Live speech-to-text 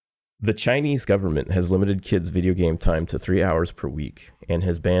The Chinese government has limited kids' video game time to 3 hours per week and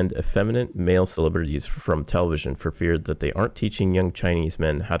has banned effeminate male celebrities from television for fear that they aren't teaching young Chinese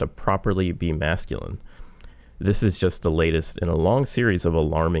men how to properly be masculine. This is just the latest in a long series of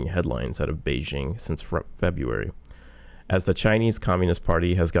alarming headlines out of Beijing since February. As the Chinese Communist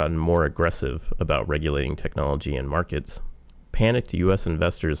Party has gotten more aggressive about regulating technology and markets, panicked U.S.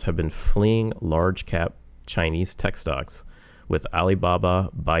 investors have been fleeing large-cap Chinese tech stocks, with Alibaba,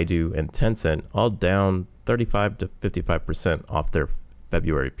 Baidu, and Tencent all down 35 to 55% off their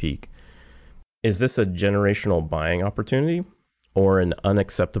February peak. Is this a generational buying opportunity or an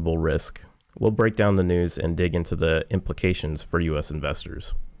unacceptable risk? We'll break down the news and dig into the implications for U.S.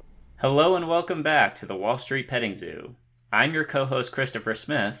 investors. Hello and welcome back to the Wall Street Petting Zoo. I'm your co-host, Christopher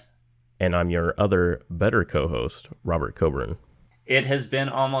Smith. And I'm your other, better co-host, Robert Coburn. It has been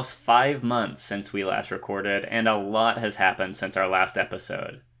almost 5 months since we last recorded, and a lot has happened since our last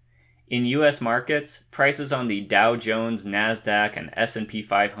episode. In U.S. markets, prices on the Dow Jones, NASDAQ, and S&P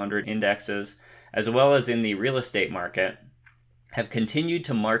 500 indexes, as well as in the real estate market, have continued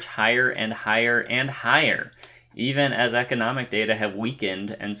to march higher and higher and higher, even as economic data have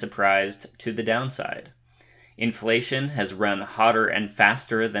weakened and surprised to the downside. Inflation has run hotter and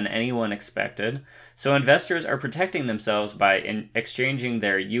faster than anyone expected, so investors are protecting themselves by exchanging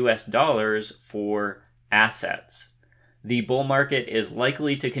their US dollars for assets. The bull market is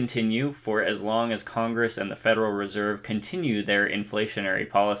likely to continue for as long as Congress and the Federal Reserve continue their inflationary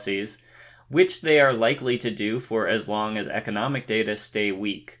policies, which they are likely to do for as long as economic data stay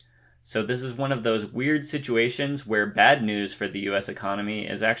weak. So this is one of those weird situations where bad news for the US economy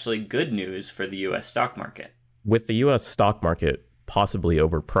is actually good news for the US stock market. With the U.S. stock market possibly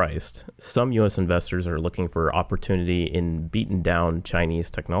overpriced, some U.S. investors are looking for opportunity in beaten down Chinese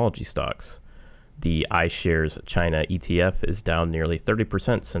technology stocks. The iShares China ETF is down nearly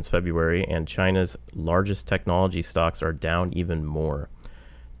 30% since February, and China's largest technology stocks are down even more.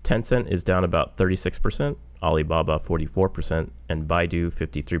 Tencent is down about 36%, Alibaba 44%, and Baidu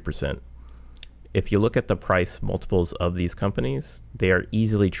 53%. If you look at the price multiples of these companies, they are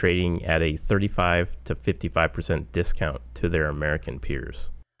easily trading at a 35 to 55% discount to their American peers.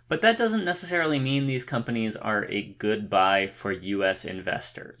 But that doesn't necessarily mean these companies are a good buy for U.S.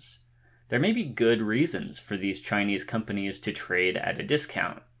 investors. There may be good reasons for these Chinese companies to trade at a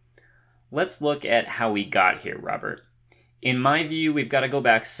discount. Let's look at how we got here, Robert. In my view, we've got to go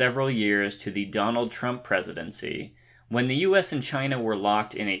back several years to the Donald Trump presidency, when the US and China were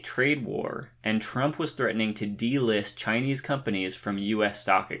locked in a trade war, and Trump was threatening to delist Chinese companies from US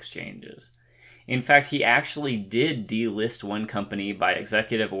stock exchanges. In fact, he actually did delist one company by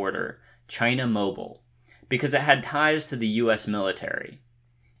executive order, China Mobile, because it had ties to the US military.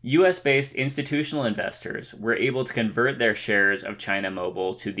 US-based institutional investors were able to convert their shares of China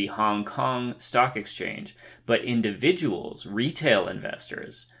Mobile to the Hong Kong Stock Exchange, but individuals, retail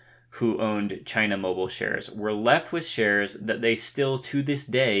investors, who owned China Mobile shares were left with shares that they still to this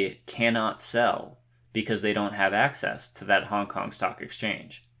day cannot sell because they don't have access to that Hong Kong Stock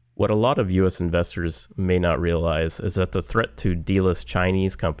Exchange. What a lot of U.S. investors may not realize is that the threat to delist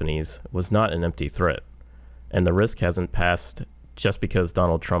Chinese companies was not an empty threat, and the risk hasn't passed just because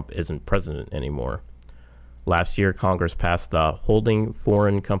Donald Trump isn't president anymore. Last year, Congress passed the Holding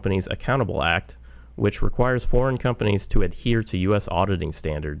Foreign Companies Accountable Act, which requires foreign companies to adhere to U.S. auditing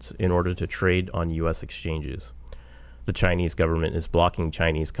standards in order to trade on U.S. exchanges. The Chinese government is blocking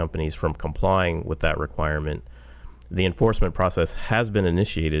Chinese companies from complying with that requirement. The enforcement process has been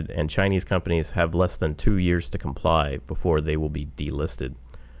initiated, and Chinese companies have less than 2 years to comply before they will be delisted.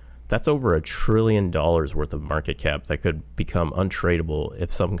 That's over $1 trillion worth of market cap that could become untradeable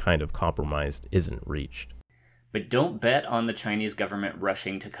if some kind of compromise isn't reached. But don't bet on the Chinese government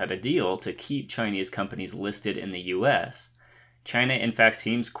rushing to cut a deal to keep Chinese companies listed in the US. China, in fact,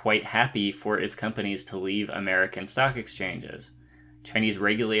 seems quite happy for its companies to leave American stock exchanges. Chinese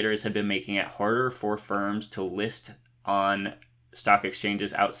regulators have been making it harder for firms to list on stock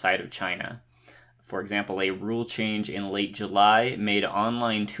exchanges outside of China. For example, a rule change in late July made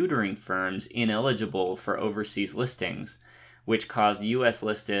online tutoring firms ineligible for overseas listings, which caused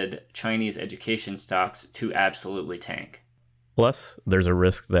US-listed Chinese education stocks to absolutely tank. Plus, there's a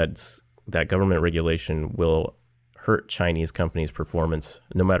risk that government regulation will hurt Chinese companies' performance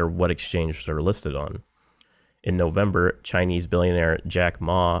no matter what exchange they're listed on. In November, Chinese billionaire Jack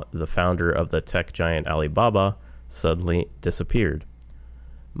Ma, the founder of the tech giant Alibaba, suddenly disappeared.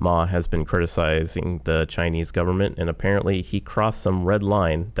 Ma has been criticizing the Chinese government, and apparently he crossed some red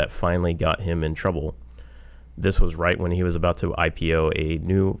line that finally got him in trouble. This was right when he was about to IPO a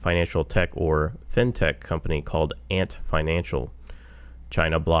new financial tech or fintech company called Ant Financial.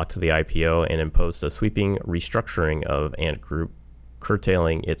 China blocked the IPO and imposed a sweeping restructuring of Ant Group,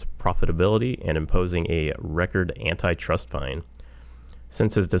 curtailing its profitability and imposing a record antitrust fine.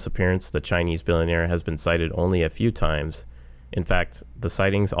 Since his disappearance, the Chinese billionaire has been cited only a few times. In fact, the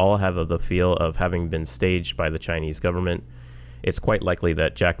sightings all have the feel of having been staged by the Chinese government. It's quite likely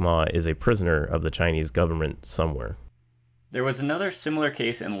that Jack Ma is a prisoner of the Chinese government somewhere. There was another similar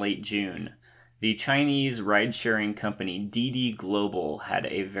case in late June. The Chinese ride-sharing company Didi Global had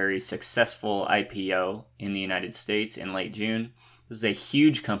a very successful IPO in the United States in late June. This is a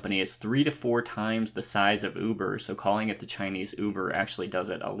huge company. It's 3 to 4 times the size of Uber, so calling it the Chinese Uber actually does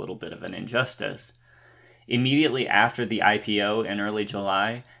it a little bit of an injustice. Immediately after the IPO in early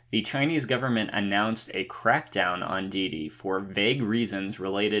July, the Chinese government announced a crackdown on Didi for vague reasons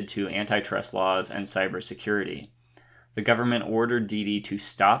related to antitrust laws and cybersecurity. The government ordered Didi to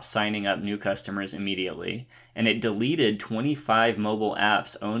stop signing up new customers immediately, and it deleted 25 mobile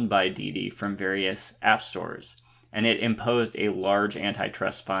apps owned by Didi from various app stores, and it imposed a large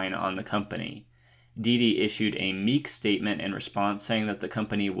antitrust fine on the company. Didi issued a meek statement in response, saying that the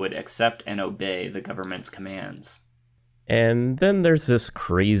company would accept and obey the government's commands. And then there's this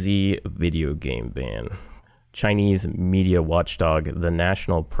crazy video game ban. Chinese media watchdog, the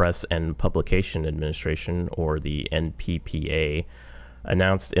National Press and Publication Administration, or the NPPA,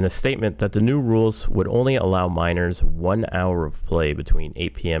 announced in a statement that the new rules would only allow minors 1 hour of play between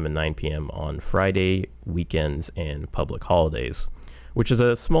 8 p.m. and 9 p.m. on Friday, weekends, and public holidays, which is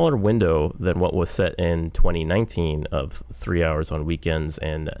a smaller window than what was set in 2019 of 3 hours on weekends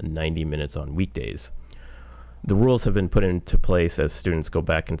and 90 minutes on weekdays. The rules have been put into place as students go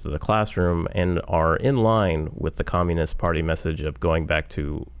back into the classroom and are in line with the Communist Party message of going back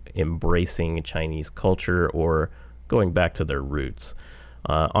to embracing Chinese culture or going back to their roots.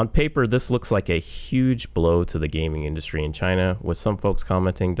 On paper, this looks like a huge blow to the gaming industry in China, with some folks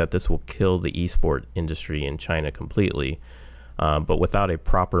commenting that this will kill the esport industry in China completely. But without a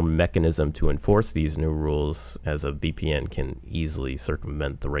proper mechanism to enforce these new rules, as a VPN can easily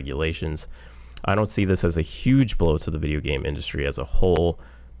circumvent the regulations, I don't see this as a huge blow to the video game industry as a whole,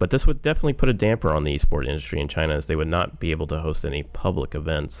 but this would definitely put a damper on the esport industry in China, as they would not be able to host any public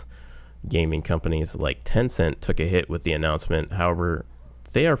events. Gaming companies like Tencent took a hit with the announcement. However,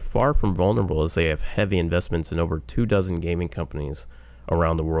 they are far from vulnerable, as they have heavy investments in over 24 gaming companies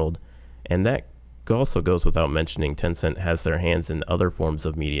around the world. And that also goes without mentioning, Tencent has their hands in other forms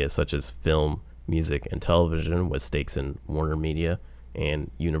of media such as film, music, and television, with stakes in Warner Media and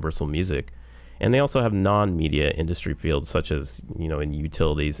Universal Music. And they also have non-media industry fields such as, in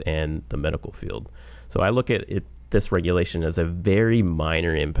utilities and the medical field. So I look at this regulation as a very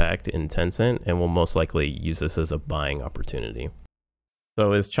minor impact in Tencent, and will most likely use this as a buying opportunity.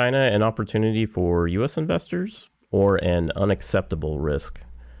 So is China an opportunity for U.S. investors or an unacceptable risk?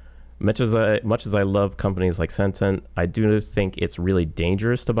 Much as I love companies like Tencent, I do think it's really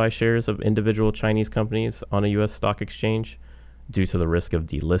dangerous to buy shares of individual Chinese companies on a U.S. stock exchange due to the risk of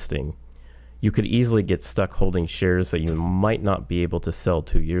delisting. You could easily get stuck holding shares that you might not be able to sell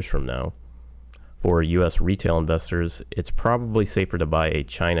 2 years from now. For U.S. retail investors, it's probably safer to buy a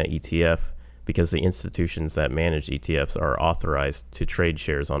China ETF, because the institutions that manage ETFs are authorized to trade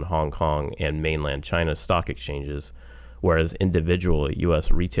shares on Hong Kong and mainland China stock exchanges, whereas individual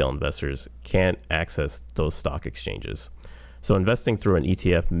U.S. retail investors can't access those stock exchanges. So investing through an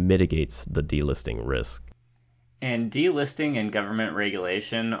ETF mitigates the delisting risk. And delisting and government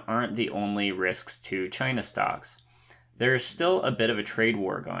regulation aren't the only risks to China stocks. There is still a bit of a trade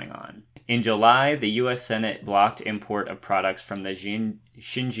war going on. In July, the U.S. Senate blocked import of products from the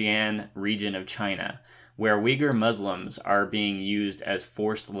Xinjiang region of China, where Uyghur Muslims are being used as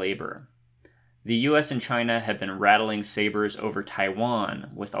forced labor. The U.S. and China have been rattling sabers over Taiwan,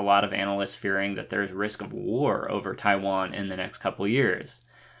 with a lot of analysts fearing that there's risk of war over Taiwan in the next couple years.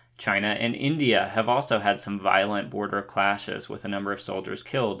 China and India have also had some violent border clashes, with a number of soldiers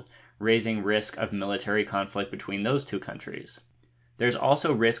killed, raising risk of military conflict between those two countries. There's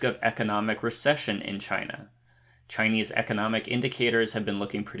also risk of economic recession in China. Chinese economic indicators have been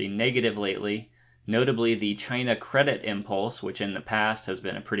looking pretty negative lately, notably the China Credit Impulse, which in the past has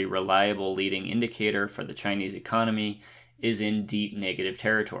been a pretty reliable leading indicator for the Chinese economy, is in deep negative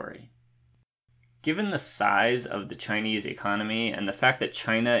territory. Given the size of the Chinese economy and the fact that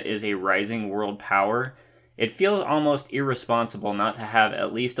China is a rising world power, it feels almost irresponsible not to have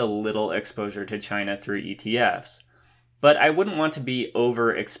at least a little exposure to China through ETFs. But I wouldn't want to be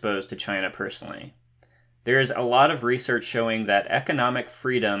overexposed to China personally. There is a lot of research showing that economic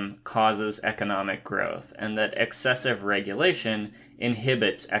freedom causes economic growth, and that excessive regulation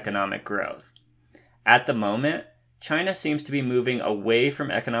inhibits economic growth. At the moment, China seems to be moving away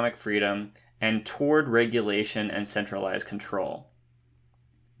from economic freedom and toward regulation and centralized control.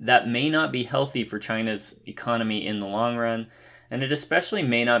 That may not be healthy for China's economy in the long run, and it especially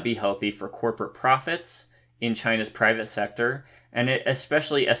may not be healthy for corporate profits in China's private sector, and it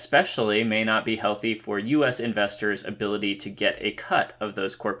especially may not be healthy for U.S. investors' ability to get a cut of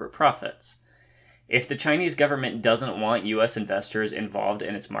those corporate profits. If the Chinese government doesn't want U.S. investors involved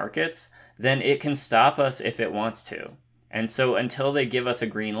in its markets, then it can stop us if it wants to. And so until they give us a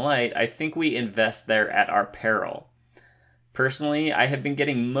green light, I think we invest there at our peril. Personally, I have been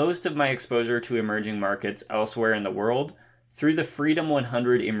getting most of my exposure to emerging markets elsewhere in the world through the Freedom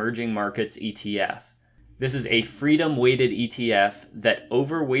 100 Emerging Markets ETF. This is a freedom-weighted ETF that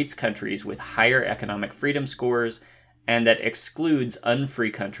overweights countries with higher economic freedom scores and that excludes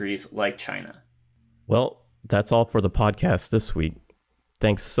unfree countries like China. Well, that's all for the podcast this week.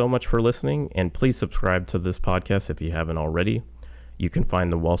 Thanks so much for listening, and please subscribe to this podcast if you haven't already. You can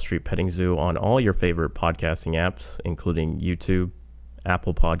find the Wall Street Petting Zoo on all your favorite podcasting apps, including YouTube,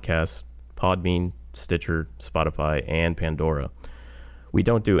 Apple Podcasts, Podbean, Stitcher, Spotify, and Pandora. We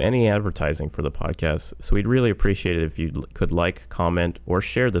don't do any advertising for the podcast, so we'd really appreciate it if you could like, comment, or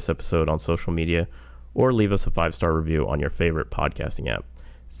share this episode on social media, or leave us a 5-star review on your favorite podcasting app.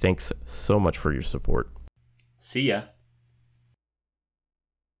 Thanks so much for your support. See ya.